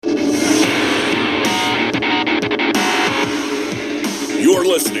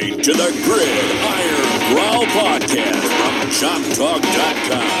listening to the Gridiron Growl Podcast from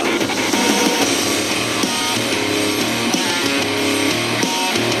ChopTalk.com.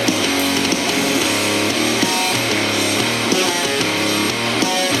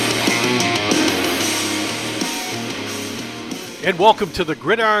 And welcome to the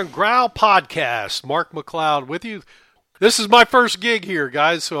Gridiron Growl Podcast. Mark McLeod with you. This is my first gig here,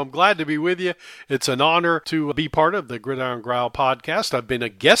 guys, so I'm glad to be with you. It's an honor to be part of the Gridiron Growl Podcast. I've been a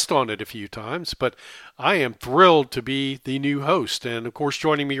guest on it a few times, but I am thrilled to be the new host. And, of course,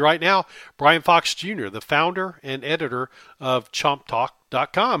 joining me right now, Brian Fox Jr., the founder and editor of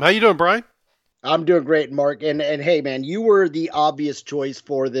ChopTalk.com. How you doing, Brian? I'm doing great, Mark. And hey, man, you were the obvious choice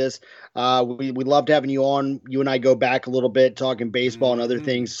for this. We loved having you on. You and I go back a little bit, talking baseball and other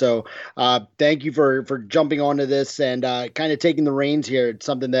things. So thank you for jumping onto this and kind of taking the reins here. It's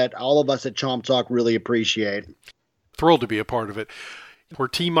something that all of us at Chomp Talk really appreciate. Thrilled to be a part of it. We're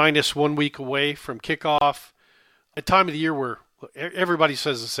T-minus 1 week away from kickoff, a time of the year where everybody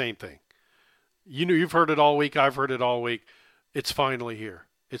says the same thing. You know, you've heard it all week. I've heard it all week. It's finally here.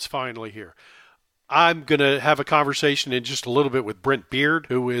 It's finally here. I'm going to have a conversation in just a little bit with Brent Beaird,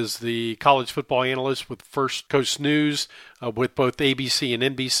 who is the college football analyst with First Coast News, with both ABC and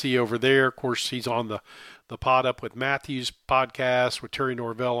NBC over there. Of course, he's on the Pod Up with Matthews podcast, with Terry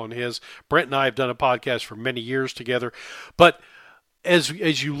Norvell on his. Brent and I have done a podcast for many years together. But as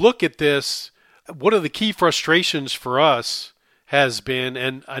you look at this, one of the key frustrations for us has been,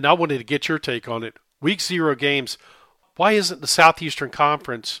 and I wanted to get your take on it, Week 0 games. Why isn't the Southeastern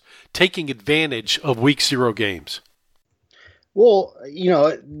Conference taking advantage of Week 0 games? Well, you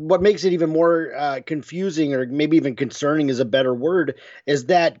know, what makes it even more confusing, or maybe even concerning is a better word, is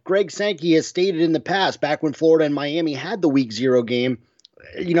that Greg Sankey has stated in the past, back when Florida and Miami had the Week 0 game,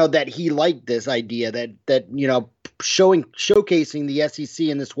 you know, that he liked this idea, that you know, showcasing the SEC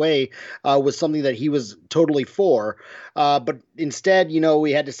in this way was something that he was totally for. But instead, you know,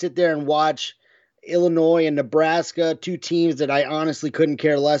 we had to sit there and watch Illinois and Nebraska, two teams that I honestly couldn't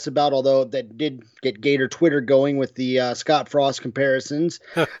care less about, although that did get Gator Twitter going with the Scott Frost comparisons.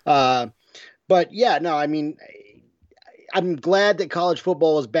 But yeah, no, I mean, I'm glad that college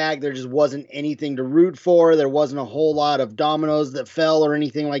football was back. There just wasn't anything to root for. There wasn't a whole lot of dominoes that fell or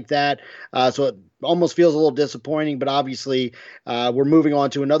anything like that. So it almost feels a little disappointing, but obviously we're moving on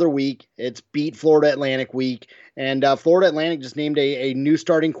to another week. It's beat Florida Atlantic week. And Florida Atlantic just named a new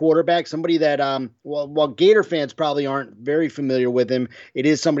starting quarterback, somebody that, while Gator fans probably aren't very familiar with him, it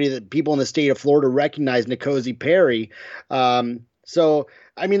is somebody that people in the state of Florida recognize, N'Kosi Perry. So,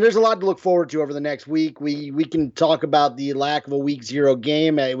 I mean, there's a lot to look forward to over the next week. We can talk about the lack of a Week 0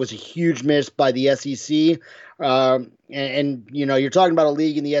 game. It was a huge miss by the SEC. And, you know, you're talking about a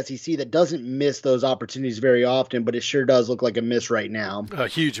league in the SEC that doesn't miss those opportunities very often, but it sure does look like a miss right now. A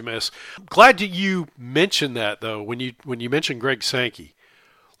huge miss. Glad that you mentioned that, though, when you mentioned Greg Sankey.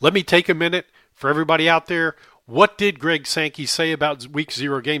 Let me take a minute for everybody out there. What did Greg Sankey say about Week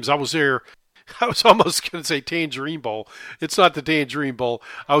 0 games? I was there. I was almost going to say Tangerine Bowl. It's not the Tangerine Bowl.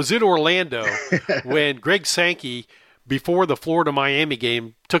 I was in Orlando when Greg Sankey, before the Florida-Miami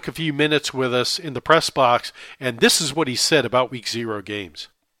game, took a few minutes with us in the press box, and this is what he said about Week 0 games.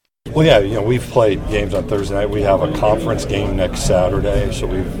 Well, yeah, you know, we've played games on Thursday night. We have a conference game next Saturday,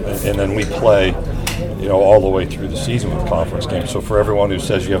 and then we play, you know, all the way through the season with conference games. So for everyone who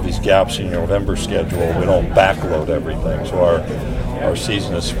says you have these gaps in your November schedule, we don't backload everything. So our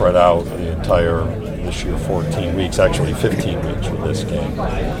season is spread out the entire, this year, 14 weeks, actually 15 weeks with this game.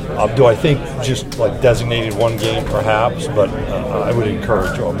 Do I think just like designated one game perhaps, but I would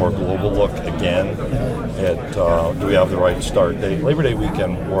encourage a more global look again at do we have the right start date. Labor Day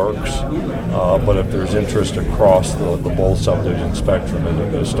weekend works, but if there's interest across the bowl subdivision spectrum and they're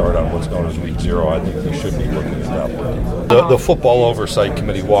going to start on what's known as Week 0, I think we should be looking at that one. The Football Oversight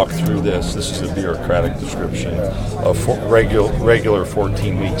Committee walked through this. This is a bureaucratic description of regular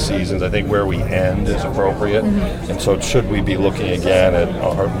 14-week seasons. I think where we end is appropriate, and so should we be looking again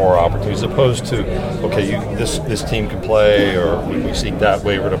at more opportunities, as opposed to, okay, this team can play, or we seek that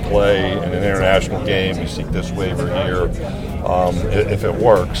waiver to play in an international game, we seek this waiver here. If it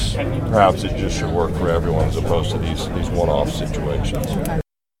works, perhaps it just should work for everyone as opposed to these one-off situations.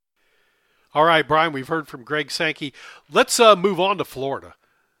 All right, Brian, we've heard from Greg Sankey. Let's move on to Florida.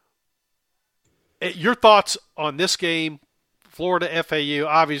 Your thoughts on this game, Florida FAU?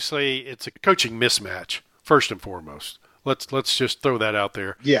 Obviously, it's a coaching mismatch, first and foremost. Let's just throw that out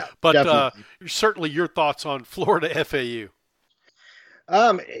there. Yeah, but certainly your thoughts on Florida FAU.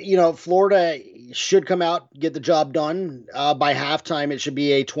 Florida should come out, get the job done. By halftime, it should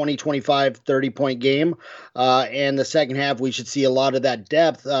be a 20, 25, 30-point game. And the second half, we should see a lot of that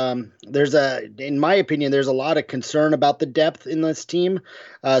depth. In my opinion, there's a lot of concern about the depth in this team,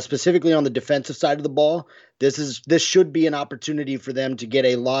 specifically on the defensive side of the ball. This should be an opportunity for them to get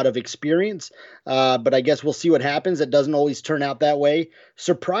a lot of experience, but I guess we'll see what happens. It doesn't always turn out that way.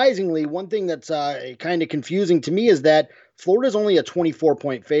 Surprisingly, one thing that's kind of confusing to me is that Florida's only a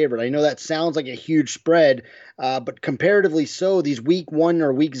 24-point favorite. I know that sounds like a huge spread, but comparatively so, these week 1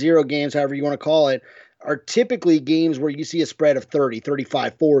 or week 0 games, however you want to call it, are typically games where you see a spread of 30,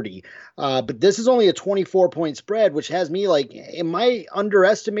 35, 40. But this is only a 24-point spread, which has me like, am I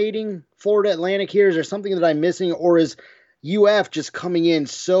underestimating Florida Atlantic here? Is there something that I'm missing? Or is UF just coming in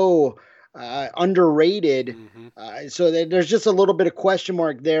so underrated? So there's just a little bit of question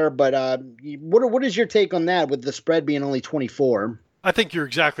mark there. But what is your take on that with the spread being only 24? I think you're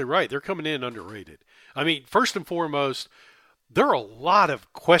exactly right. They're coming in underrated. I mean, first and foremost, there are a lot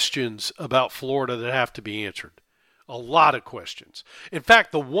of questions about Florida that have to be answered. A lot of questions. In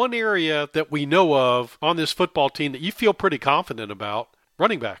fact, the one area that we know of on this football team that you feel pretty confident about,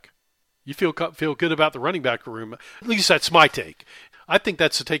 running back. You feel good about the running back room. At least that's my take. I think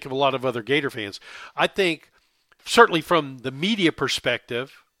that's the take of a lot of other Gator fans. I think certainly from the media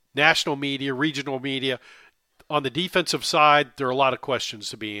perspective, national media, regional media, on the defensive side, there are a lot of questions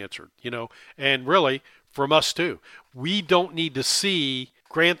to be answered, and really from us too. We don't need to see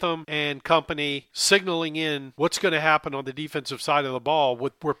Grantham and company signaling in what's going to happen on the defensive side of the ball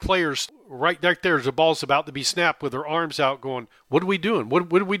where players right there as the ball's about to be snapped with their arms out going, what are we doing?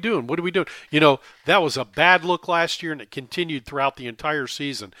 What are we doing? What are we doing? That was a bad look last year, and it continued throughout the entire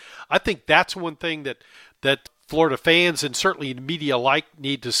season. I think that's one thing that Florida fans and certainly the media alike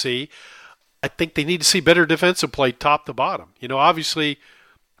need to see. I think they need to see better defensive play top to bottom. Obviously,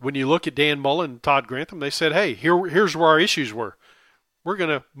 when you look at Dan Mullen and Todd Grantham, they said, hey, here's where our issues were. We're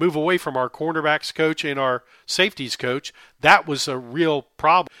going to move away from our cornerbacks coach and our safeties coach. That was a real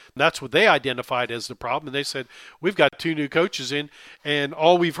problem. That's what they identified as the problem. And they said, we've got 2 new coaches in, and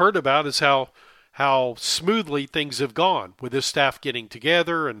all we've heard about is how smoothly things have gone with this staff getting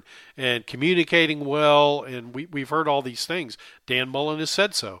together and communicating well. And we've heard all these things. Dan Mullen has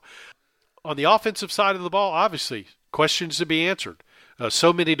said so. On the offensive side of the ball, obviously, questions to be answered.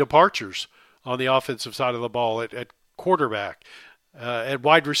 So many departures on the offensive side of the ball at quarterback, at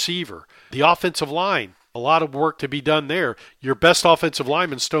wide receiver. The offensive line, a lot of work to be done there. Your best offensive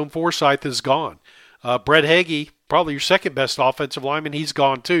lineman, Stone Forsythe, is gone. Brett Hagee, probably your second best offensive lineman, he's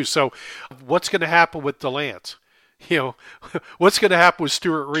gone too. So what's going to happen with DeLance? What's going to happen with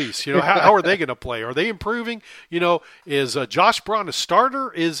Stuart Reese? How are they going to play? Are they improving? Is Josh Braun a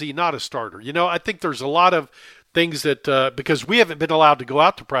starter? Is he not a starter? I think there's a lot of things that, because we haven't been allowed to go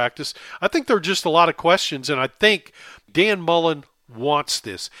out to practice, I think there are just a lot of questions, and I think Dan Mullen wants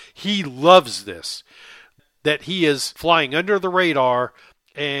this. He loves this, that he is flying under the radar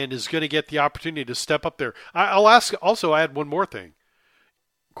and is going to get the opportunity to step up there. I'll add one more thing.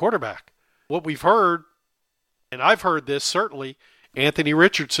 Quarterback. What we've heard, and I've heard this certainly, Anthony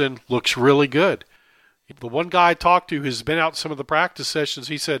Richardson looks really good. The one guy I talked to who's been out some of the practice sessions,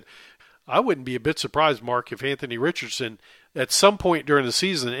 he said, I wouldn't be a bit surprised, Mark, if Anthony Richardson at some point during the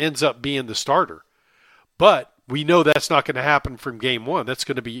season ends up being the starter. But we know that's not going to happen from game 1. That's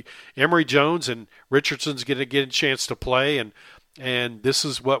going to be Emory Jones, and Richardson's going to get a chance to play. And this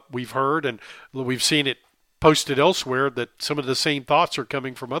is what we've heard, and we've seen it posted elsewhere that some of the same thoughts are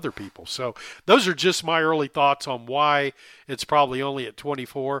coming from other people. So those are just my early thoughts on why it's probably only at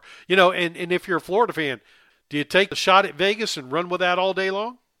 24. And if you're a Florida fan, do you take the shot at Vegas and run with that all day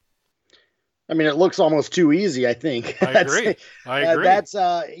long? I mean, it looks almost too easy, I think. I agree. That's,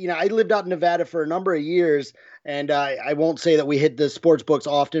 I lived out in Nevada for a number of years, and I won't say that we hit the sports books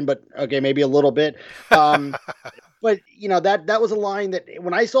often, but okay, maybe a little bit. But, that was a line that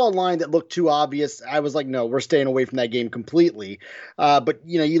when I saw a line that looked too obvious, I was like, no, we're staying away from that game completely. But,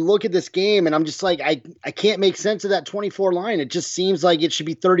 you look at this game and I'm just like, I can't make sense of that 24 line. It just seems like it should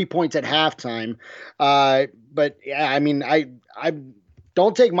be 30 points at halftime. But yeah, I mean, I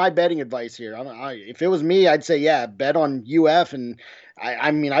don't take my betting advice here. If it was me, I'd say, yeah, bet on UF. And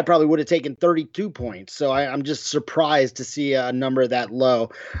I probably would have taken 32 points. So I'm just surprised to see a number that low.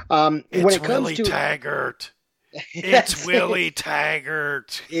 It's Willie Taggart. It's Willie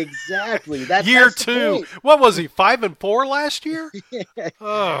Taggart. Exactly. That's year 2. What was he, 5-4 last year? Yeah.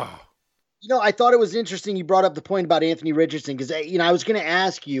 Oh. I thought it was interesting you brought up the point about Anthony Richardson because, I was going to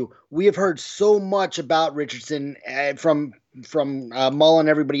ask you, we have heard so much about Richardson from Mullen and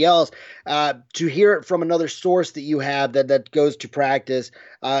everybody else. To hear it from another source that you have that goes to practice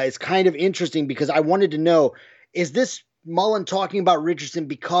is kind of interesting because I wanted to know, is this Mullen talking about Richardson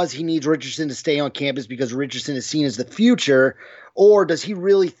because he needs Richardson to stay on campus because Richardson is seen as the future, or does he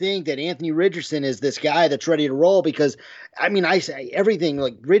really think that Anthony Richardson is this guy that's ready to roll? Because, I say everything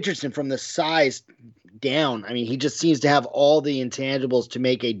like Richardson from the size down. He just seems to have all the intangibles to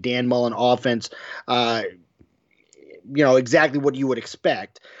make a Dan Mullen offense, exactly what you would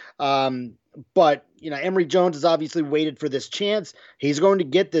expect. But Emory Jones has obviously waited for this chance. He's going to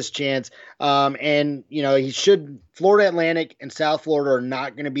get this chance. Florida Atlantic and South Florida are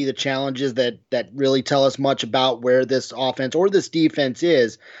not going to be the challenges that really tell us much about where this offense or this defense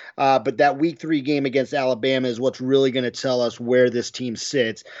is. But that week 3 game against Alabama is what's really going to tell us where this team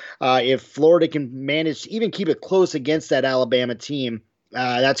sits. If Florida can manage to even keep it close against that Alabama team,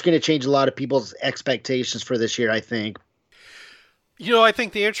 that's going to change a lot of people's expectations for this year, I think. I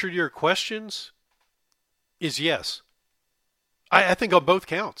think the answer to your questions is yes. I think on both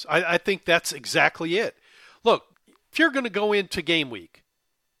counts. I think that's exactly it. Look, if you're going to go into game week,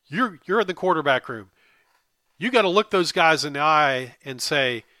 you're in the quarterback room. You got to look those guys in the eye and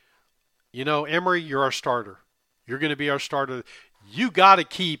say, Emory, you're our starter. You're going to be our starter. You got to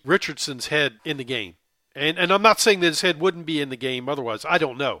keep Richardson's head in the game. And I'm not saying that his head wouldn't be in the game otherwise. I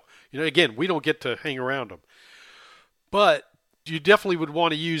don't know. Again, we don't get to hang around him. But you definitely would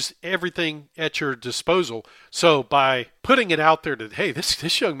want to use everything at your disposal. So by putting it out there that, hey,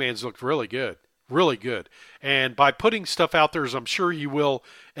 this young man's looked really good. Really good. And by putting stuff out there, as I'm sure he will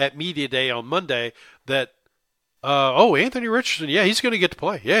at Media Day on Monday, that, Anthony Richardson, yeah, he's going to get to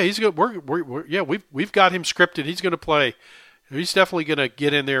play. Yeah, he's good. We've got him scripted. He's going to play. He's definitely going to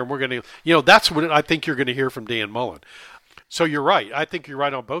get in there, and we're going to, that's what I think you're going to hear from Dan Mullen. So you're right. I think you're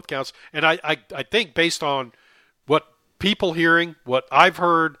right on both counts. And I think based on what people hearing, what I've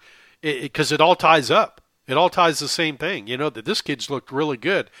heard, because it all ties up. It all ties the same thing, that this kid's looked really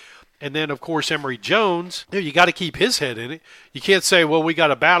good. And then, of course, Emory Jones, you got to keep his head in it. You can't say, well, we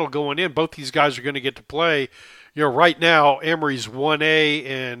got a battle going in. Both these guys are going to get to play. Right now, Emory's 1A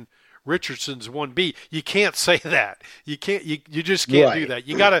and Richardson's 1B. You can't say that. You can't. You just can't do that.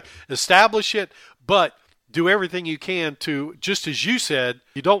 You got to establish it, but do everything you can to, just as you said,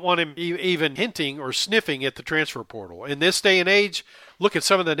 you don't want him even hinting or sniffing at the transfer portal. In this day and age, look at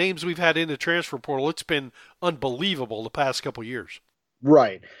some of the names we've had in the transfer portal. It's been unbelievable the past couple of years.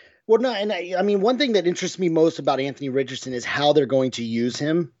 Right. Well, no, and one thing that interests me most about Anthony Richardson is how they're going to use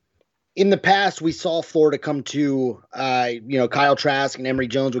him. In the past, we saw Florida come to, Kyle Trask and Emory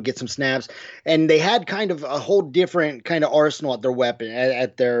Jones would get some snaps, and they had kind of a whole different kind of arsenal at their weapon,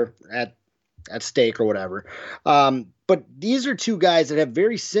 at stake or whatever. But these are two guys that have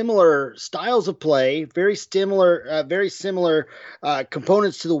very similar styles of play, very similar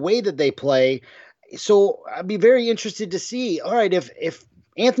components to the way that they play. So I'd be very interested to see, all right, if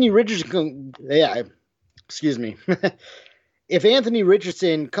Anthony Richardson, if Anthony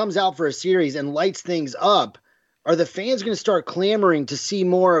Richardson comes out for a series and lights things up, are the fans going to start clamoring to see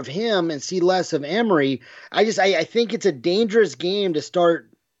more of him and see less of Emory? I think it's a dangerous game to start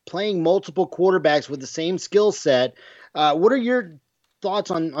playing multiple quarterbacks with the same skill set. What are your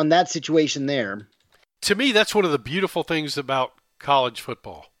thoughts on that situation there? To me, that's one of the beautiful things about college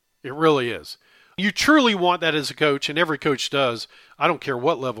football. It really is. You truly want that as a coach, and every coach does. I don't care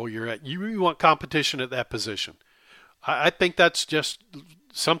what level you're at. You want competition at that position. I think that's just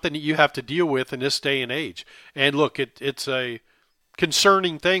something that you have to deal with in this day and age. And look, it's a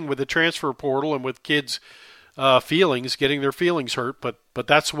concerning thing with the transfer portal and with kids' feelings, getting their feelings hurt. But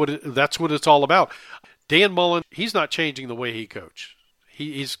that's what it's all about. Dan Mullen, he's not changing the way he coached.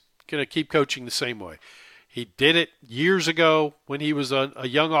 He's going to keep coaching the same way. He did it years ago when he was a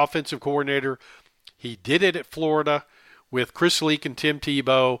young offensive coordinator. He did it at Florida with Chris Leak and Tim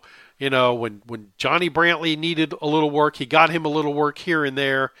Tebow. When Johnny Brantley needed a little work, he got him a little work here and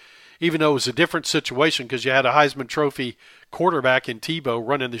there, even though it was a different situation because you had a Heisman Trophy quarterback in Tebow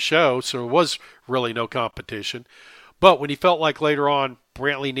running the show, so it was really no competition. But when he felt like later on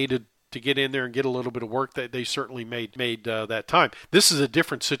Brantley needed to get in there and get a little bit of work, they certainly made that time. This is a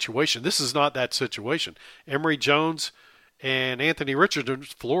different situation. This is not that situation. Emory Jones and Anthony Richardson,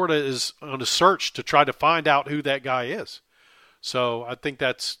 Florida is on a search to try to find out who that guy is. So I think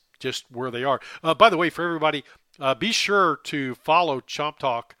that's just where they are. By the way, for everybody, be sure to follow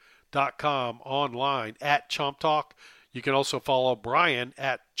ChompTalk.com online at ChompTalk. You can also follow Brian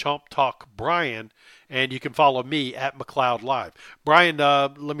at Chomp Talk Brian, and you can follow me at McLeod Live. Brian,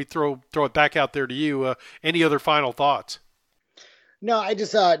 let me throw it back out there to you. Any other final thoughts? No, I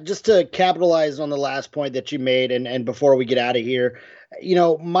just to capitalize on the last point that you made, and before we get out of here,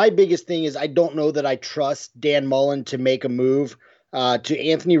 my biggest thing is I don't know that I trust Dan Mullen to make a move to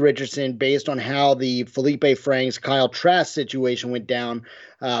Anthony Richardson based on how the Felipe Franks, Kyle Trask situation went down.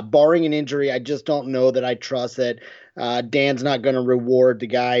 Barring an injury, I just don't know that I trust that Dan's not going to reward the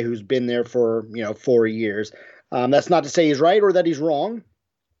guy who's been there for 4 years. That's not to say he's right or that he's wrong.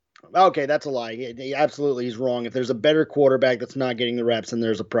 Okay, that's a lie. Absolutely, he's wrong. If there's a better quarterback that's not getting the reps, then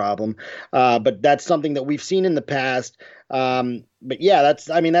there's a problem. But that's something that we've seen in the past. But yeah,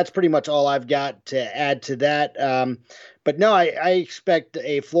 that's pretty much all I've got to add to that. But no, I expect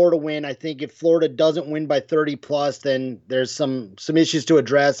a Florida win. I think if Florida doesn't win by 30 plus, then there's some issues to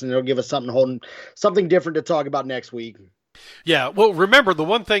address, and it'll give us something different to talk about next week. Yeah, well, remember the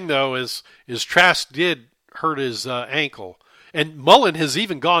one thing though is Trask did hurt his ankle. And Mullen has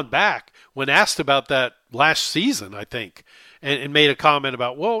even gone back when asked about that last season, I think, and made a comment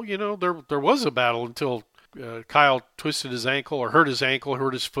about, well, there was a battle until Kyle twisted his ankle or hurt his ankle,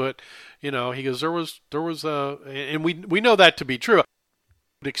 hurt his foot. He goes, there was and we know that to be true. I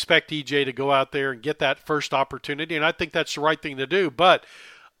would expect EJ to go out there and get that first opportunity, and I think that's the right thing to do. But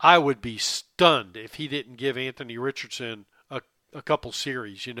I would be stunned if he didn't give Anthony Richardson a couple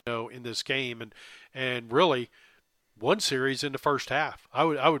series, in this game, and really one series in the first half.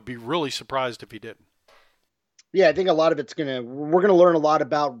 I would be really surprised if he didn't. Yeah, I think a lot of we're gonna learn a lot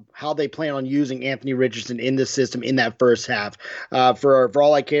about how they plan on using Anthony Richardson in this system in that first half. For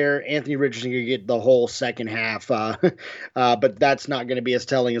all I care, Anthony Richardson could get the whole second half, but that's not going to be as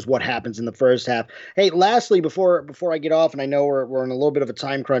telling as what happens in the first half. Hey, lastly, before I get off, and I know we're in a little bit of a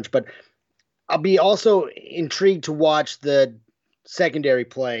time crunch, but I'll be also intrigued to watch the secondary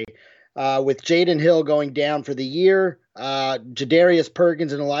play. With Jaden Hill going down for the year, Jadarius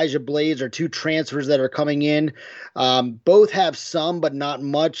Perkins and Elijah Blades are two transfers that are coming in. Both have some, but not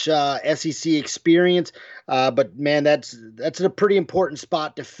much SEC experience. But man, that's a pretty important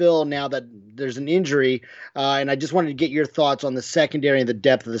spot to fill now that there's an injury. And I just wanted to get your thoughts on the secondary and the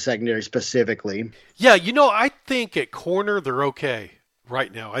depth of the secondary specifically. Yeah, I think at corner they're okay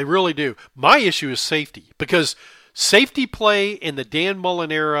right now. I really do. My issue is safety, because safety play in the Dan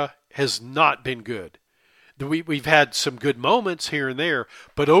Mullen era has not been good. We've had some good moments here and there,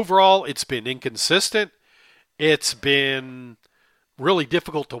 but overall it's been inconsistent. It's been really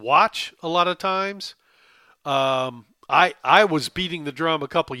difficult to watch a lot of times. I was beating the drum a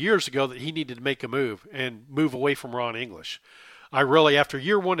couple of years ago that he needed to make a move and move away from Ron English. I really, after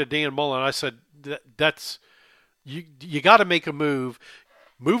year one of Dan Mullen, I said that's you got to make a move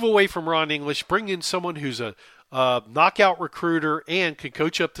away from Ron English, bring in someone who's a knockout recruiter and can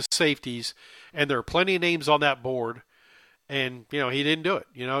coach up the safeties, and there are plenty of names on that board, and he didn't do it.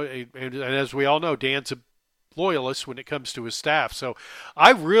 And as we all know, Dan's a loyalist when it comes to his staff, so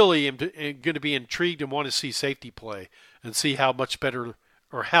I really am going to be intrigued and want to see safety play and see how much better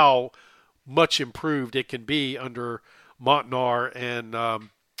or how much improved it can be under Montnar and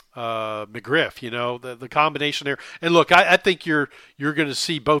McGriff. The combination there. And look, I think you're going to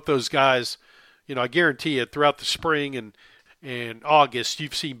see both those guys. I guarantee you throughout the spring and August,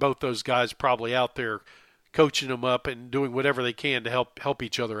 you've seen both those guys probably out there coaching them up and doing whatever they can to help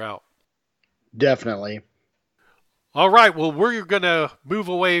each other out. Definitely. All right. Well, we're going to move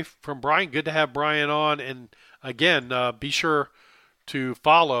away from Brian. Good to have Brian on. And again, be sure to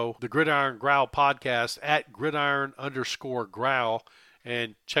follow the Gridiron Growl Podcast at gridiron_growl,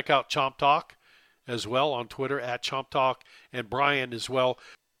 and check out Chomp Talk as well on Twitter at Chomp Talk, and Brian as well.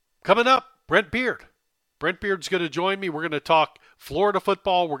 Coming up, Brent Beaird. Brent Beaird's going to join me. We're going to talk Florida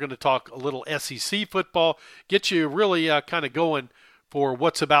football. We're going to talk a little SEC football, get you really kind of going for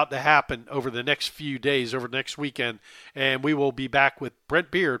what's about to happen over the next few days, over the next weekend. And we will be back with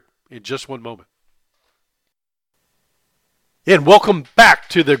Brent Beaird in just one moment. And welcome back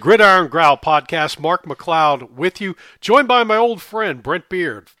to the Gridiron Growl Podcast. Mark McLeod with you, joined by my old friend, Brent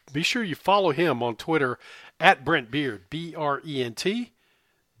Beaird. Be sure you follow him on Twitter at Brent Beaird, BRENT.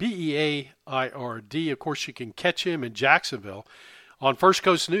 Beaird. Of course, you can catch him in Jacksonville on First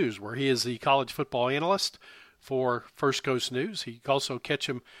Coast News, where he is the college football analyst for First Coast News. You can also catch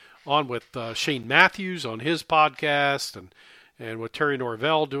him on with Shane Matthews on his podcast, and with Terry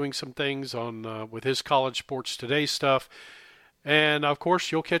Norvell doing some things on with his College Sports Today stuff. And, of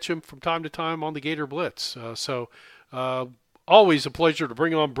course, you'll catch him from time to time on the Gator Blitz. So always a pleasure to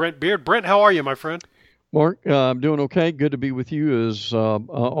bring on Brent Beaird. Brent, how are you, my friend? Mark, I'm doing okay. Good to be with you as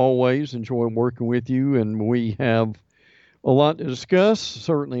always. Enjoy working with you. And we have a lot to discuss.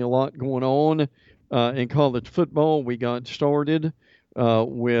 Certainly a lot going on in college football. We got started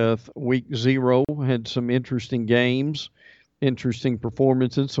with week 0, had some interesting games, interesting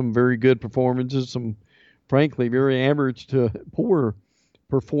performances, some very good performances, some frankly very average to poor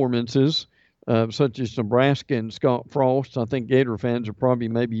performances, such as Nebraska and Scott Frost. I think Gator fans are probably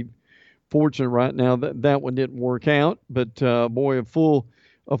maybe fortunate right now that that one didn't work out. But boy, a full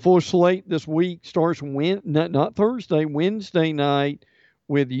slate this week starts not Thursday, Wednesday night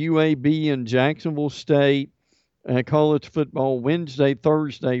with UAB and Jacksonville State. College football Wednesday,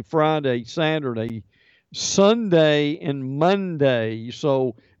 Thursday, Friday, Saturday, Sunday, and Monday.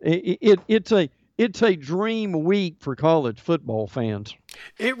 So it's a dream week for college football fans.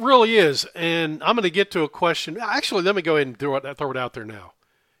 It really is. And I'm going to get to a question. Actually, let me go ahead and throw it out there now.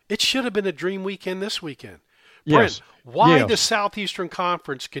 It should have been a dream weekend this weekend. Yes. Brent, why the Southeastern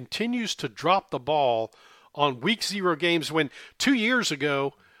Conference continues to drop the ball on week 0 games when 2 years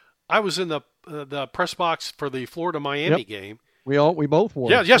ago I was in the press box for the Florida-Miami game. We both were.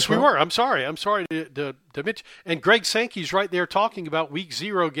 Yeah, yes, we were. I'm sorry to mention. And Greg Sankey's right there talking about week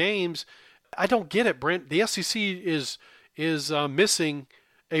 0 games. I don't get it, Brent. The SEC is missing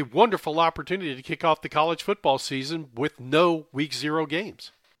a wonderful opportunity to kick off the college football season with no week 0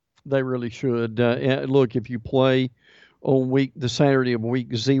 games. They really should. Look, if you play on the Saturday of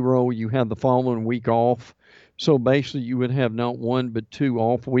week 0, you have the following week off. So basically, you would have not 1 but 2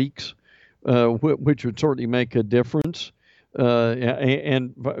 off weeks, which would certainly make a difference.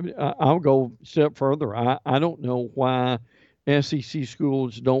 And I'll go a step further. I don't know why SEC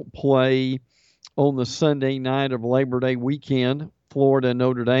schools don't play on the Sunday night of Labor Day weekend. Florida and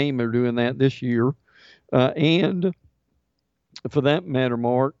Notre Dame are doing that this year. And for that matter,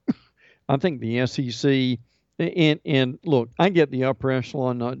 Mark, I think the SEC, and look, I get the upper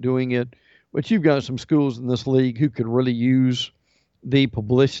echelon not doing it, but you've got some schools in this league who could really use the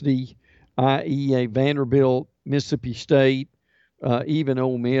publicity, i.e. a Vanderbilt, Mississippi State, even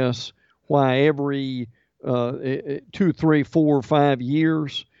Ole Miss, why every 2, 3, 4, 5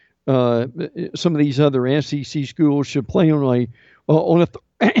 years, some of these other SEC schools should play on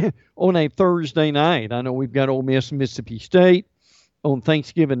a Thursday night. I know we've got Ole Miss and Mississippi State on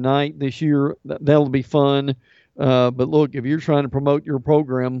Thanksgiving night this year. That'll be fun. But look, if you're trying to promote your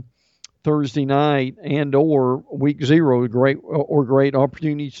program Thursday night and or week 0, great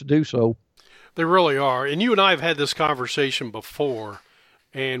opportunities to do so. They really are. And you and I have had this conversation before,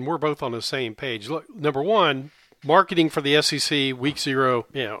 and we're both on the same page. Look, number one, marketing for the SEC week 0,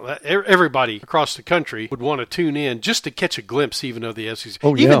 everybody across the country would want to tune in just to catch a glimpse even of the SEC.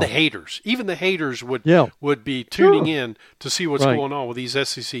 Even the haters would be tuning in to see what's going on with these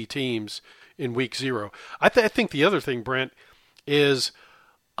SEC teams in week 0. I think the other thing, Brent, is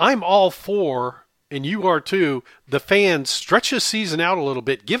I'm all for, and you are too, the fans stretch the season out a little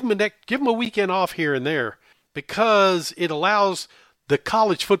bit. Give them a weekend off here and there, because it allows the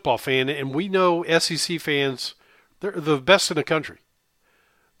college football fan, and we know SEC fans, they're the best in the country.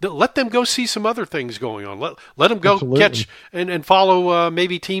 Let them go see some other things going on. Let them go catch and follow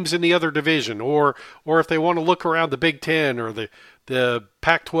maybe teams in the other division, or if they want to look around the Big Ten or the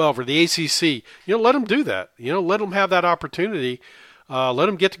Pac-12 or the ACC, let them do that. Let them have that opportunity. Let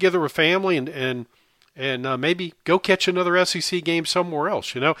them get together with family and maybe go catch another SEC game somewhere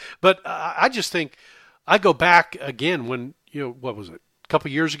else. But I just think I go back again when what was it? A couple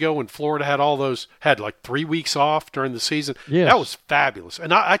of years ago when Florida had like 3 weeks off during the season. Yes. That was fabulous.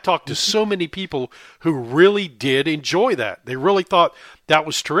 And I talked to so many people who really did enjoy that. They really thought that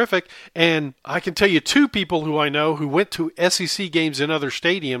was terrific. And I can tell you 2 people who I know who went to SEC games in other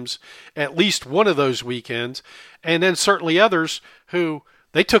stadiums at least one of those weekends. And then certainly others who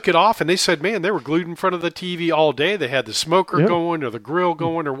they took it off and they said, man, they were glued in front of the TV all day. They had the smoker going or the grill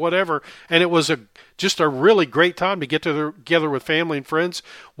going or whatever. And it was just a really great time to get together with family and friends,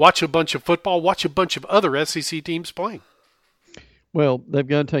 watch a bunch of football, watch a bunch of other SEC teams playing. Well, they've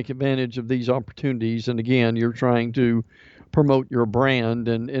got to take advantage of these opportunities. And again, you're trying to promote your brand.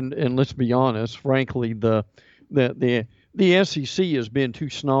 And let's be honest, frankly, the SEC has been too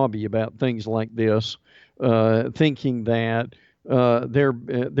snobby about things like this, thinking that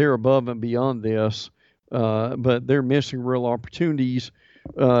they're above and beyond this, but they're missing real opportunities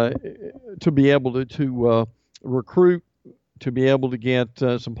to be able to recruit, to be able to get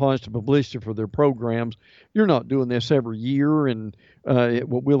some positive publicity for their programs. You're not doing this every year, and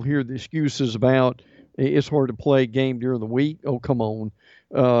what we'll hear the excuses about it's hard to play a game during the week. Oh, come on.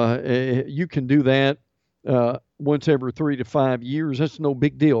 You can do that once every 3 to 5 years. That's no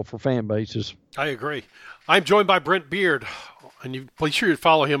big deal for fan bases. I agree. I'm joined by Brent Beaird, And you be sure to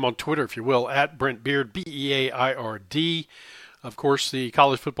follow him on Twitter, if you will, at Brent Beaird, Beaird. Of course, the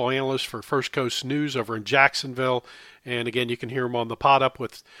college football analyst for First Coast News over in Jacksonville. And again, you can hear him on the Pod Up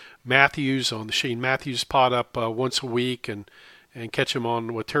with Matthews, on the Shane Matthews Pod Up once a week, and catch him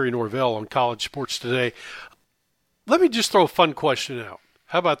on with Terry Norvell on College Sports Today. Let me just throw a fun question out.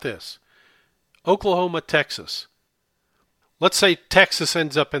 How about this? Oklahoma, Texas. Let's say Texas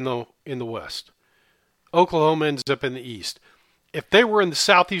ends up in the West. Oklahoma ends up in the East. If they were in the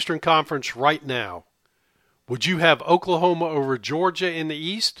Southeastern Conference right now, would you have Oklahoma over Georgia in the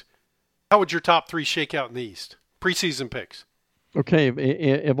East? How would your top three shake out in the East? Preseason picks. Okay,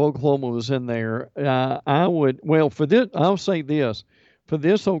 if Oklahoma was in there, I would. Well, for this, I'll say this: for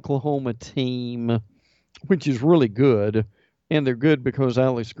this Oklahoma team, which is really good, and they're good because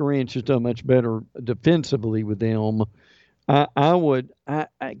Alex Grinch has done much better defensively with them.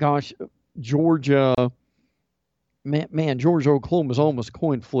 Gosh, Georgia, man, Georgia Oklahoma is almost a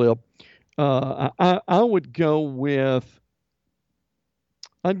coin flip. I would go with.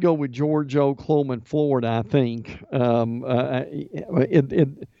 I'd go with Georgia, Oklahoma, and Florida, I think.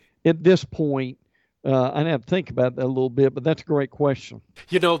 At this point, I'd have to think about that a little bit, but that's a great question.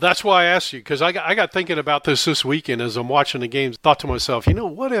 You know, that's why I asked you, because I got thinking about this weekend as I'm watching the games. Thought to myself,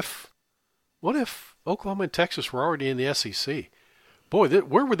 what if Oklahoma and Texas were already in the SEC? Boy,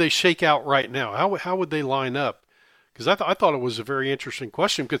 where would they shake out right now? How would they line up? Because I thought it was a very interesting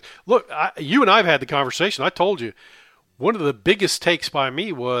question. Because, look, you and I have had the conversation. I told you, one of the biggest takes by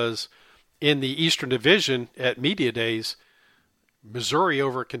me was in the Eastern Division at Media Days, Missouri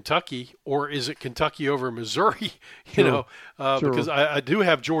over Kentucky, or is it Kentucky over Missouri? Sure. Because I do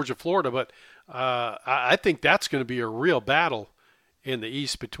have Georgia, Florida, but I think that's going to be a real battle in the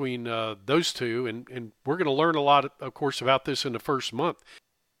East between those two, and we're going to learn a lot, of course, about this in the first month.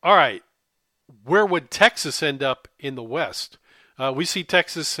 All right, where would Texas end up in the West? We see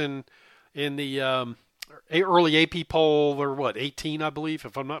Texas in the early AP poll, or 18, I believe,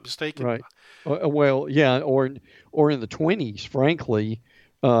 if I'm not mistaken. Right. Well, yeah, or in the 20s, frankly.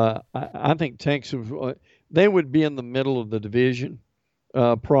 I think Texas, they would be in the middle of the division,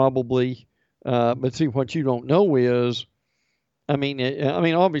 probably. But see, what you don't know is, I mean,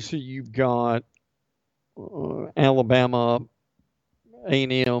 obviously you've got Alabama,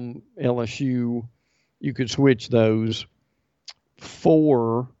 A&M, LSU. You could switch those.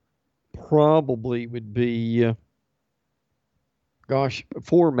 4 probably would be,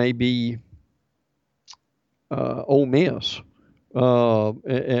 4 may be Ole Miss. That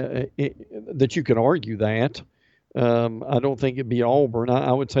you could argue that. I don't think it'd be Auburn.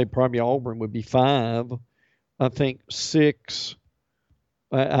 I would say probably Auburn would be 5. I think 6.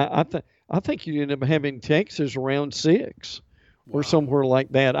 I think you'd end up having Texas around 6 or somewhere like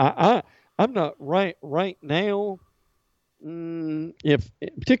that. I'm not right now. Particularly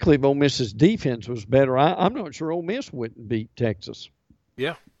if Ole Miss's defense was better, I'm not sure Ole Miss wouldn't beat Texas.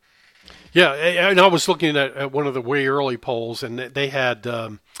 Yeah. And I was looking at one of the way early polls, and they had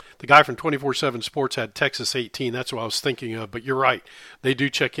the guy from 24/7 Sports had Texas 18. That's what I was thinking of. But you're right; they do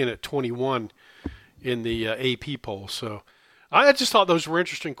check in at 21 in the AP poll. So I just thought those were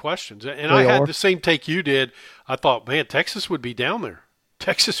interesting questions, and I had the same take you did. I thought, man, Texas would be down there.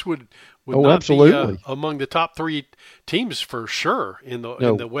 Texas would not absolutely be among the top 3 teams for sure in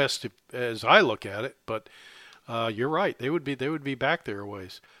the West, as I look at it. But you're right; they would be back there a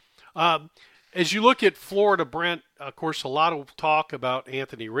ways. As you look at Florida, Brent, of course, a lot of talk about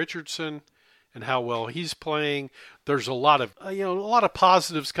Anthony Richardson and how well he's playing. There's a lot of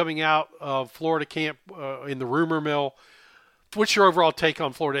positives coming out of Florida camp in the rumor mill. What's your overall take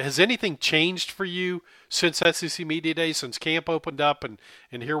on Florida? Has anything changed for you since SEC Media Day, since camp opened up, and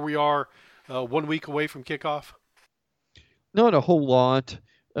here we are 1 week away from kickoff? Not a whole lot.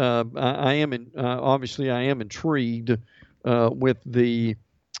 I am intrigued with the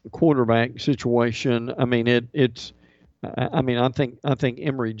quarterback situation. I mean, I think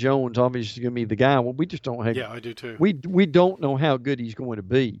Emory Jones obviously is going to be the guy. Well, we just don't have. Yeah, I do too. We don't know how good he's going to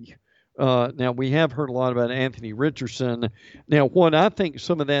be. Now we have heard a lot about Anthony Richardson. Now, what I think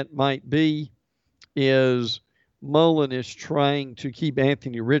some of that might be is Mullen is trying to keep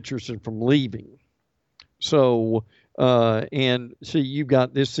Anthony Richardson from leaving. So, and see, you've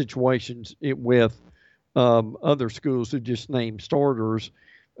got this situation with other schools who just named starters.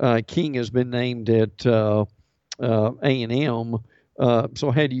 King has been named at A&M.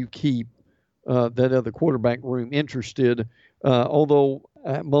 So how do you keep that other quarterback room interested? Although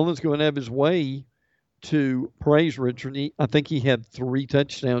Mullen's going to have his way to praise Richardson. I think he had 3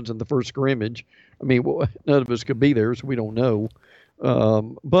 touchdowns in the first scrimmage. I mean, none of us could be there, so we don't know.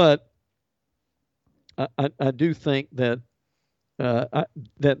 But I do think that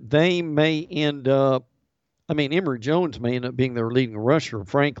that they may end up. I mean, Emory Jones may end up being their leading rusher.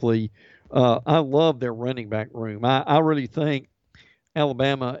 Frankly, I love their running back room. I really think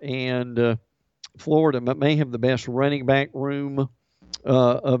Alabama and Florida may have the best running back room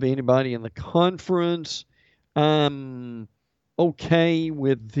of anybody in the conference. I'm okay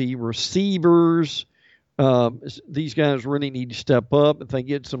with the receivers. These guys really need to step up if they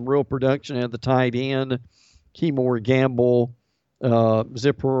get some real production at the tight end. Keymore, Gamble,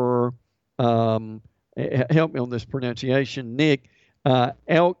 Zipper, help me on this pronunciation, Nick,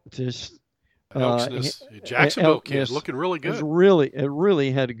 Elktis. Jacksonville kid looking really good. It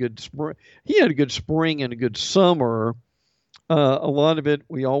really had a good spring. He had a good spring and a good summer. A lot of it,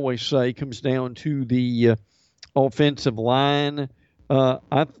 we always say, comes down to the offensive line.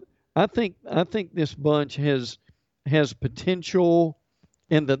 I think this bunch has potential,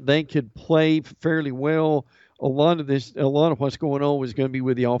 and that they could play fairly well. A lot of what's going on is going to be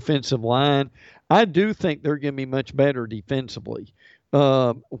with the offensive line. I do think they're going to be much better defensively.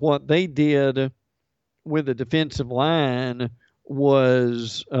 What they did with the defensive line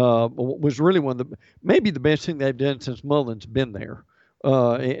was really maybe the best thing they've done since Mullen's been there,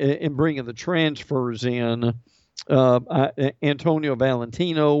 in bringing the transfers in. Antonio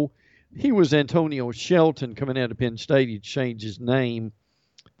Valentino, he was Antonio Shelton coming out of Penn State. He changed his name.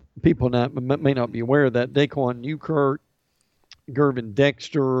 People may not be aware of that. Daquan Newkirk, Gervin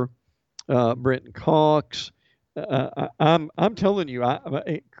Dexter, Brenton Cox. I'm telling you,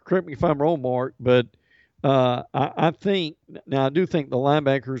 correct me if I'm wrong, Mark, but I think now I do think the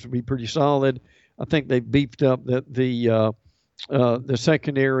linebackers will be pretty solid. I think they've beefed up the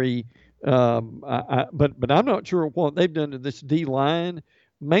secondary, but I'm not sure what they've done to this D line.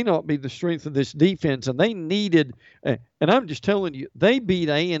 May not be the strength of this defense, and they needed. And I'm just telling you, they beat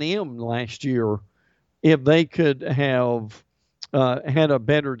A&M last year. If they could have had a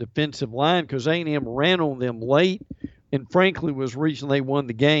better defensive line, because A&M ran on them late, and frankly was the reason they won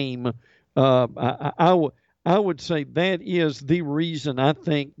the game. I would say that is the reason I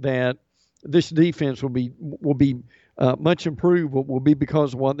think that this defense will be much improved, but will be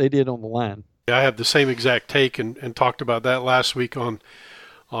because of what they did on the line. I have the same exact take and talked about that last week on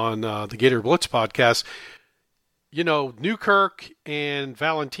the Gator Blitz podcast. You know, Newkirk and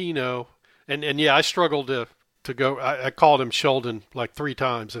Valentino, and yeah, I struggled to go. I called him Sheldon like 3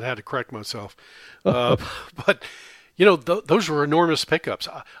 times and had to correct myself. But, you know, those were enormous pickups.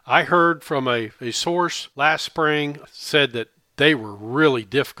 I heard from a source last spring said that they were really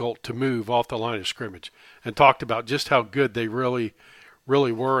difficult to move off the line of scrimmage, and talked about just how good they really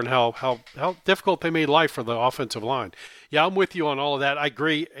were and how difficult they made life for the offensive line. Yeah, I'm with you on all of that. I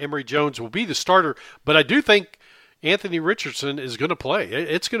agree Emory Jones will be the starter, but I do think Anthony Richardson is going to play.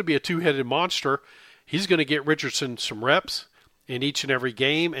 It's going to be a two-headed monster. He's going to get Richardson some reps in each and every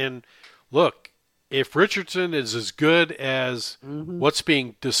game. And look, if Richardson is as good as what's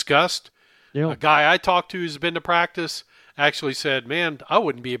being discussed, a guy I talked to who's been to practice actually said, man, I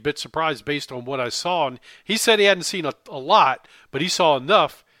wouldn't be a bit surprised based on what I saw. And he said he hadn't seen a lot, but he saw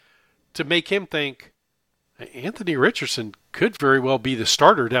enough to make him think Anthony Richardson could very well be the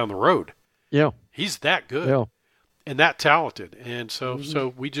starter down the road. Yeah. He's that good. Yeah. And that talented. And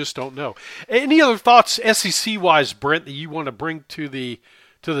so we just don't know. Any other thoughts SEC-wise, Brent, that you want to bring to the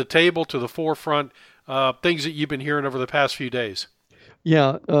table, to the forefront, things that you've been hearing over the past few days?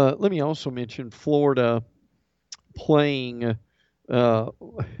 Yeah, let me also mention Florida playing Florida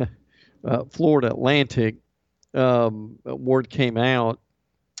Atlantic. Word came out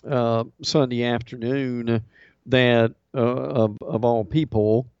Sunday afternoon that of all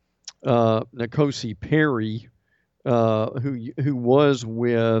people, N'Kosi Perry, who was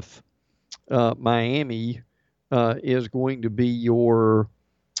with Miami, is going to be your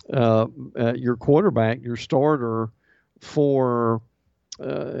quarterback, your starter for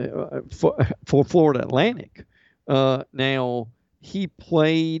Florida Atlantic. Now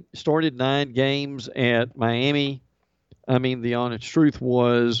he started 9 games at Miami. I mean, the honest truth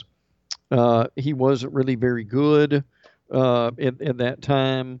was he wasn't really very good at that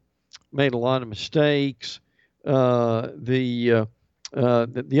time. Made a lot of mistakes. The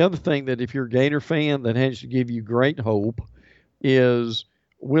other thing that if you're a Gator fan that has to give you great hope is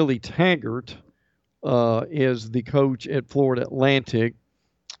Willie Taggart is the coach at Florida Atlantic.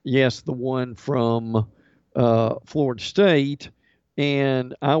 Yes, the one from Florida State.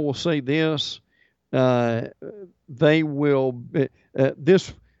 And I will say this, they will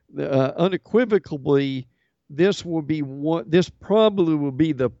unequivocally, this probably will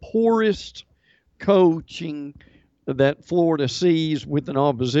be the poorest coaching that Florida sees with an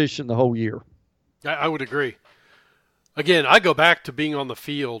opposition the whole year. I would agree. Again, I go back to being on the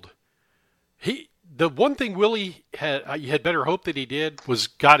field. The one thing Willie you had better hope that he did was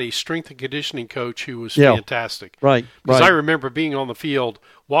got a strength and conditioning coach who was fantastic. Right. Because I remember being on the field,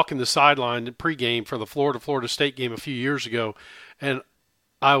 walking the sideline pregame for the Florida State game a few years ago, and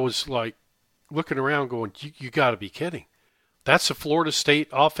I was like looking around going, you got to be kidding. That's the Florida State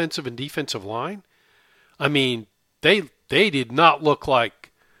offensive and defensive line? I mean, they did not look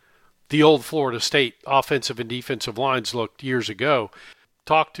like the old Florida State offensive and defensive lines looked years ago.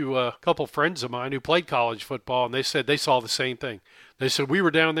 Talked to a couple friends of mine who played college football, and they said they saw the same thing. They said, we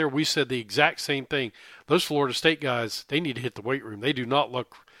were down there, we said the exact same thing. Those Florida State guys, they need to hit the weight room. They don't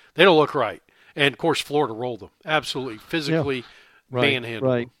look right. And, of course, Florida rolled them. Absolutely, physically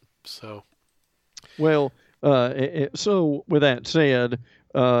manhandled them. So, well, so with that said,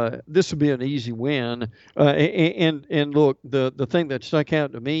 this would be an easy win. And look, the thing that stuck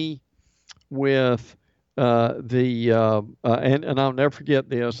out to me with and I'll never forget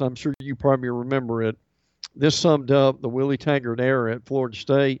this. I'm sure you probably remember it. This summed up the Willie Taggart era at Florida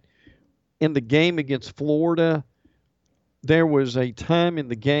State. In the game against Florida, there was a time in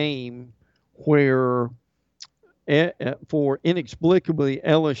the game where, for inexplicably,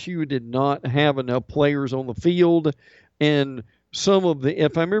 LSU did not have enough players on the field, and some of the,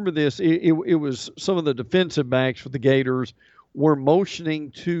 if I remember this, it was some of the defensive backs for the Gators were motioning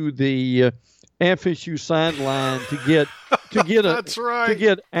to the FSU sideline That's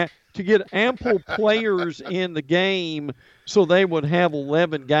right. to get ample players in the game so they would have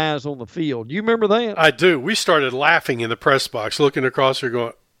 11 guys on the field. You remember that? I do. We started laughing in the press box, looking across there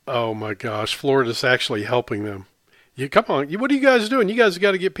going, oh my gosh, Florida's actually helping them. Come on, what are you guys doing? You guys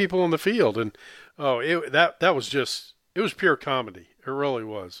got to get people on the field. And that was pure comedy. It really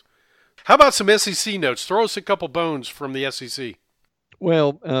was. How about some SEC notes? Throw us a couple bones from the SEC.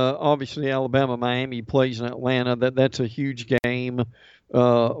 Well, obviously Alabama-Miami plays in Atlanta. That's a huge game.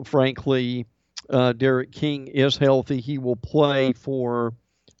 Frankly, Derek King is healthy. He will play for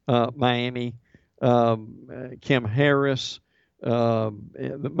Miami. Kim Harris.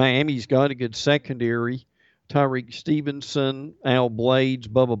 Miami's got a good secondary. Tyreek Stevenson, Al Blades,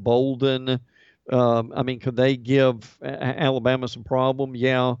 Bubba Bolden. Could they give Alabama some problem?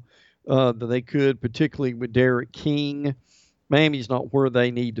 Yeah, they could, particularly with Derek King. Miami's not where they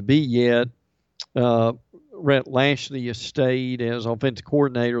need to be yet. Rhett Lashley has stayed as offensive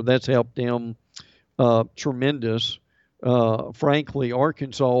coordinator. That's helped them tremendous. Frankly,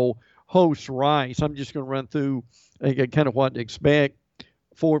 Arkansas hosts Rice. I'm just going to run through kind of what to expect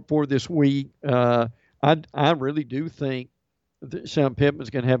for this week. I really do think that Sean Pittman's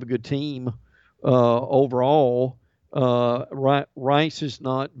going to have a good team overall. Rice is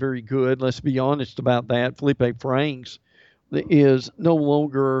not very good. Let's be honest about that. Felipe Franks is no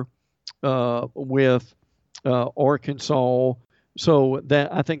longer with Arkansas. So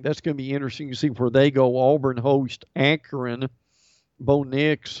that I think that's going to be interesting to see where they go. Auburn host Akron. Bo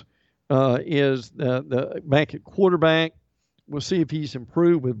Nix is the back at quarterback. We'll see if he's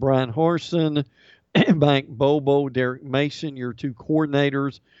improved with Brian Harsin, Mike Bobo, Derek Mason, your two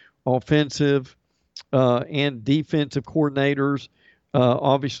coordinators, offensive and defensive coordinators.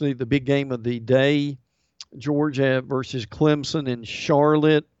 Obviously, the big game of the day, Georgia versus Clemson in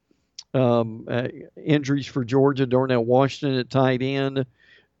Charlotte. Injuries for Georgia. Darnell Washington at tight end.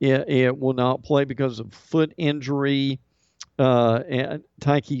 It will not play because of foot injury. And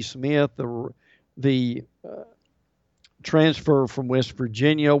Tyke Smith, the transfer from West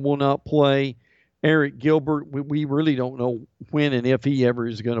Virginia, will not play. Eric Gilbert, we really don't know when and if he ever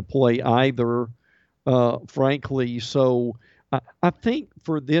is going to play either, frankly. So I think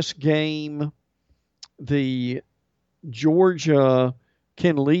for this game, the Georgia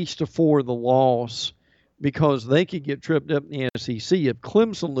can least afford the loss because they could get tripped up in the SEC. If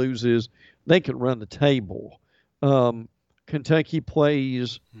Clemson loses, they could run the table. Kentucky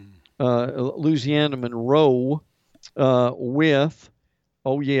plays Louisiana Monroe with,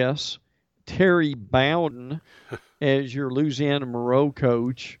 Terry Bowden as your Louisiana Monroe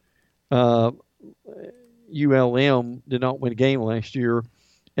coach. ULM did not win a game last year.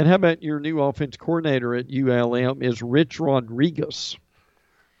 And how about your new offense coordinator at ULM is Rich Rodriguez.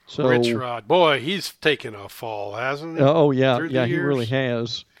 So, Rich Rod, boy, he's taken a fall, hasn't he? He really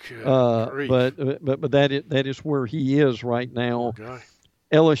has. But that is where he is right now. Okay.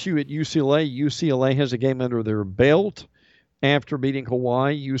 LSU at UCLA. UCLA has a game under their belt after beating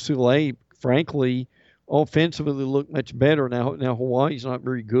Hawaii. UCLA, frankly, offensively look much better now. Now Hawaii's not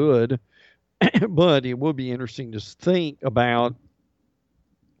very good, but it will be interesting to think about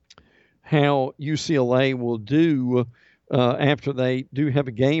how UCLA will do after they do have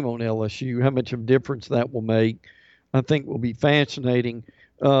a game on LSU, how much of a difference that will make. I think will be fascinating.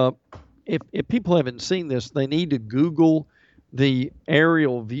 If people haven't seen this, they need to Google the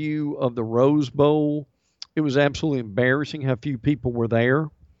aerial view of the Rose Bowl. It was absolutely embarrassing how few people were there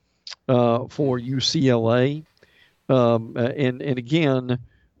for UCLA. And again,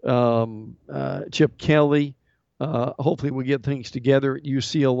 Chip Kelly, hopefully we'll get things together at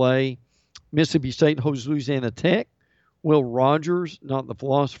UCLA. Mississippi State hosts Louisiana Tech. Will Rogers, not the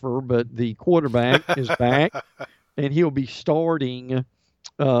philosopher, but the quarterback, is back, and he'll be starting.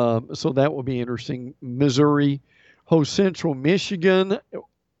 So that will be interesting. Missouri hosts Central Michigan.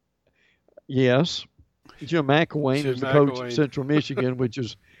 Yes. Jim McElwain is the coach of Central Michigan, which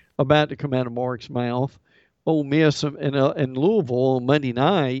is about to come out of Mark's mouth. Ole Miss and Louisville on Monday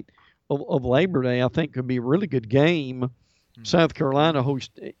night of Labor Day, I think, could be a really good game. South Carolina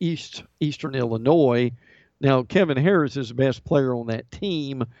hosts Eastern Illinois. Now, Kevin Harris is the best player on that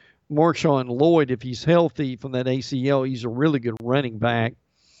team. Marshawn Lloyd, if he's healthy from that ACL, he's a really good running back.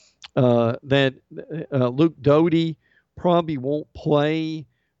 Luke Doty probably won't play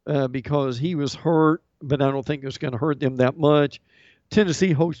because he was hurt, but I don't think it's going to hurt them that much.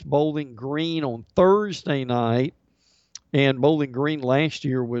 Tennessee hosts Bowling Green on Thursday night, and Bowling Green last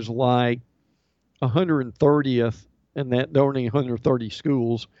year was like 130th, and that there were only 130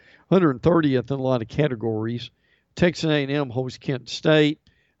 schools, 130th in a lot of categories. Texas A&M hosts Kent State.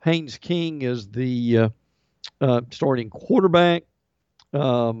 Haynes King is the starting quarterback.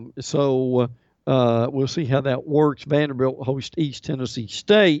 So we'll see how that works. Vanderbilt hosts East Tennessee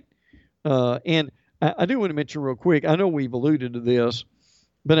State. And I do want to mention real quick, I know we've alluded to this,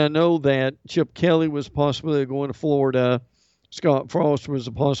 but I know that Chip Kelly was a possibility of going to Florida. Scott Frost was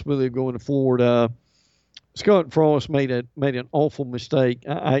a possibility of going to Florida. Scott Frost made an awful mistake.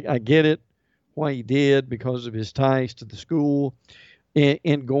 I get it, why he did, because of his ties to the school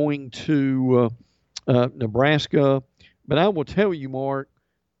and going to Nebraska. But I will tell you, Mark,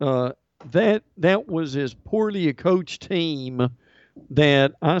 that was as poorly a coached team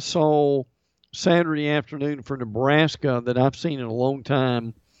that I saw Saturday afternoon for Nebraska that I've seen in a long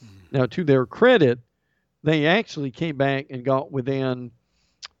time. Now, to their credit, they actually came back and got within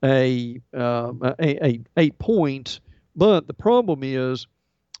 8 points. But the problem is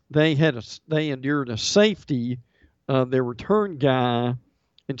they endured a safety. Their return guy,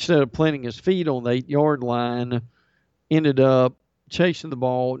 instead of planting his feet on the 8-yard line, ended up chasing the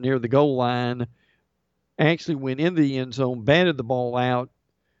ball near the goal line, actually went into the end zone, batted the ball out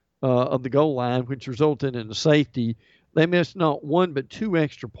of the goal line, which resulted in a safety. They missed not one but 2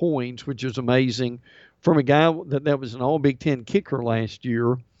 extra points, which is amazing, from a guy that was an All-Big Ten kicker last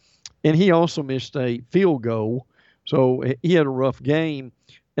year. And he also missed a field goal. So he had a rough game.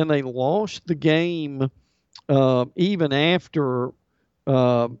 And they lost the game even after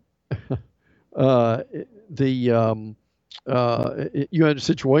you had a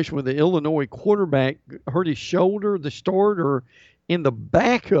situation where the Illinois quarterback hurt his shoulder, the starter, and the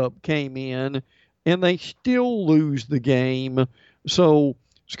backup came in, and they still lose the game. So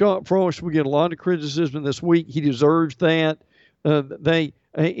Scott Frost will get a lot of criticism this week. He deserves that. A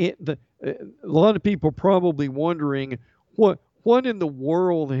lot of people probably wondering what in the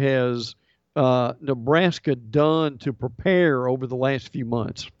world has Nebraska done to prepare over the last few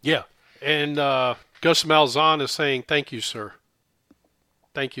months. Yeah, and Gus Malzahn is saying, thank you, sir.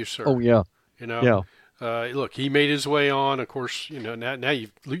 Thank you, sir. Oh, yeah. You know, look, he made his way on. Of course, you know, now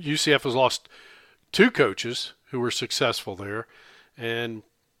UCF has lost 2 coaches who were successful there, and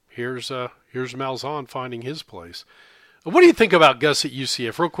here's Malzahn finding his place. What do you think about Gus at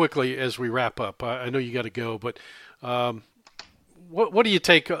UCF? Real quickly as we wrap up, I know you got to go, but what do you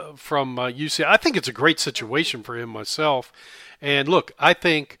take from UCF? I think it's a great situation for him myself, and look, I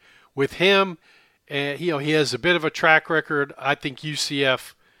think with him, he has a bit of a track record. I think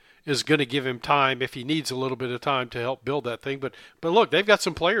UCF is going to give him time if he needs a little bit of time to help build that thing. But look, they've got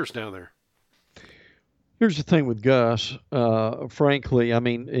some players down there. Here's the thing with Gus. Frankly, I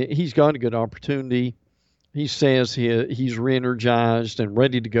mean, he's got a good opportunity. He says he's re-energized and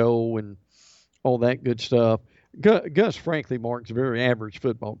ready to go and all that good stuff. Gus, frankly, Mark's a very average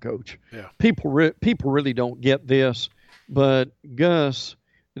football coach. Yeah. People really don't get this, but Gus,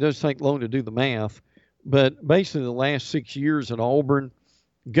 it doesn't take long to do the math, but basically the last 6 years at Auburn,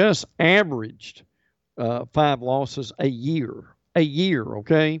 Gus averaged 5 losses a year,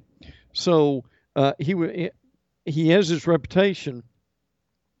 okay? So he has this reputation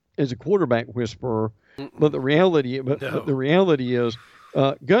as a quarterback whisperer, but the reality is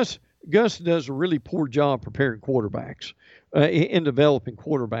Gus does a really poor job preparing quarterbacks, in developing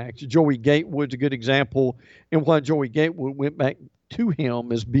quarterbacks. Joey Gatewood's a good example, and why Joey Gatewood went back to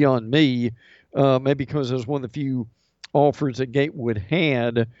him is beyond me, maybe because it was one of the few offers that Gatewood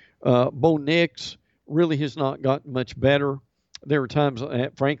had. Bo Nix really has not gotten much better. There were times,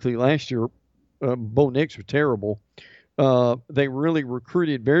 frankly, last year, Bo Nix was terrible. They really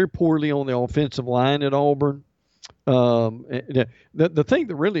recruited very poorly on the offensive line at Auburn. The thing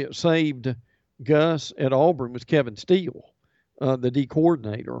that really saved Gus at Auburn was Kevin Steele, the D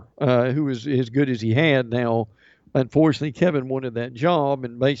coordinator, who was as good as he had. Now, unfortunately, Kevin wanted that job,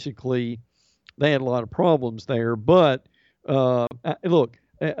 and basically they had a lot of problems there. But look,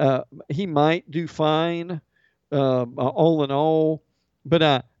 he might do fine all in all.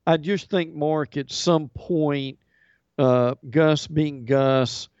 But I just think, Mark, at some point, Gus being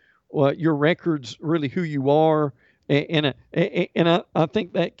Gus, your record's really who you are. And I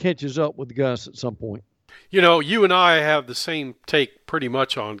think that catches up with Gus at some point. You know, you and I have the same take pretty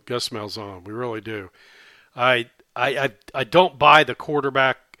much on Gus Malzahn. We really do. I don't buy the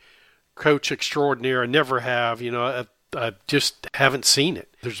quarterback coach extraordinaire. I never have. You know, I just haven't seen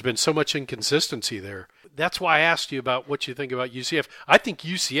it. There's been so much inconsistency there. That's why I asked you about what you think about UCF. I think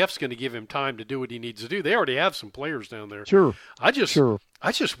UCF's going to give him time to do what he needs to do. They already have some players down there. Sure. I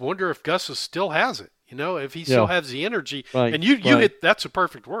just wonder if Gus still has it. You know, if he still has the energy. Right. And you hit, that's a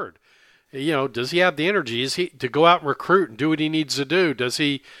perfect word. You know, does he have the energy? Is he to go out and recruit and do what he needs to do? Does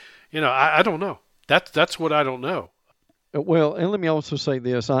he, you know, I don't know. That's what I don't know. Well, and let me also say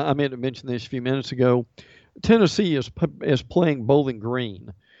this. I meant to mention this a few minutes ago. Tennessee is playing Bowling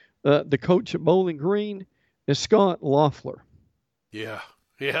Green. The coach at Bowling Green is Scott Loeffler. Yeah.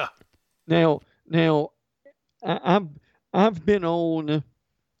 Now, I've been on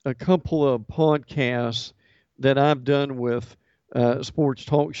a couple of podcasts that I've done with sports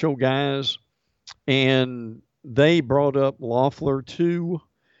talk show guys, and they brought up Loeffler too,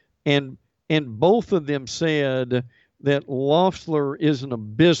 and both of them said that Loeffler is an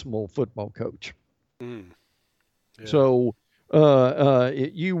abysmal football coach. Yeah. So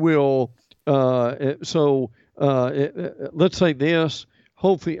you will. Let's say this.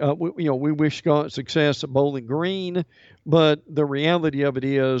 Hopefully, we wish Scott success at Bowling Green, but the reality of it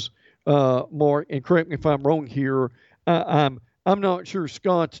is, Mark, and correct me if I'm wrong here, I'm not sure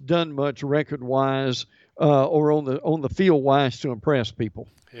Scott's done much record-wise or on the field-wise to impress people.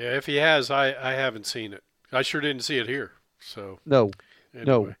 Yeah, if he has, I haven't seen it. I sure didn't see it here. So no. Anyway.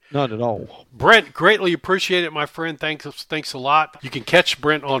 No, not at all. Brent, greatly appreciate it, my friend. Thanks a lot. You can catch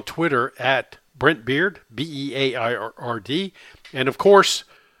Brent on Twitter at Brent Beaird, Beaird. And, of course,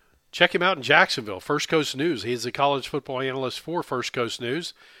 check him out in Jacksonville, First Coast News. He's the college football analyst for First Coast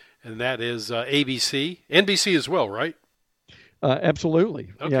News, and that is ABC. NBC as well, right?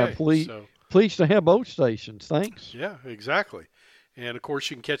 Absolutely. Okay, yeah, pleased to have both stations. Thanks. Yeah, exactly. And, of course,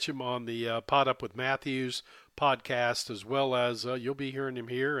 you can catch him on the Pod Up with Matthews podcast, as well as you'll be hearing him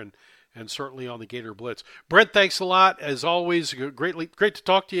here and certainly on the Gator Blitz. Brent, thanks a lot. As always, great to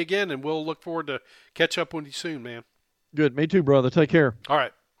talk to you again, and we'll look forward to catch up with you soon, man. Good. Me too, brother. Take care. All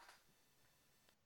right.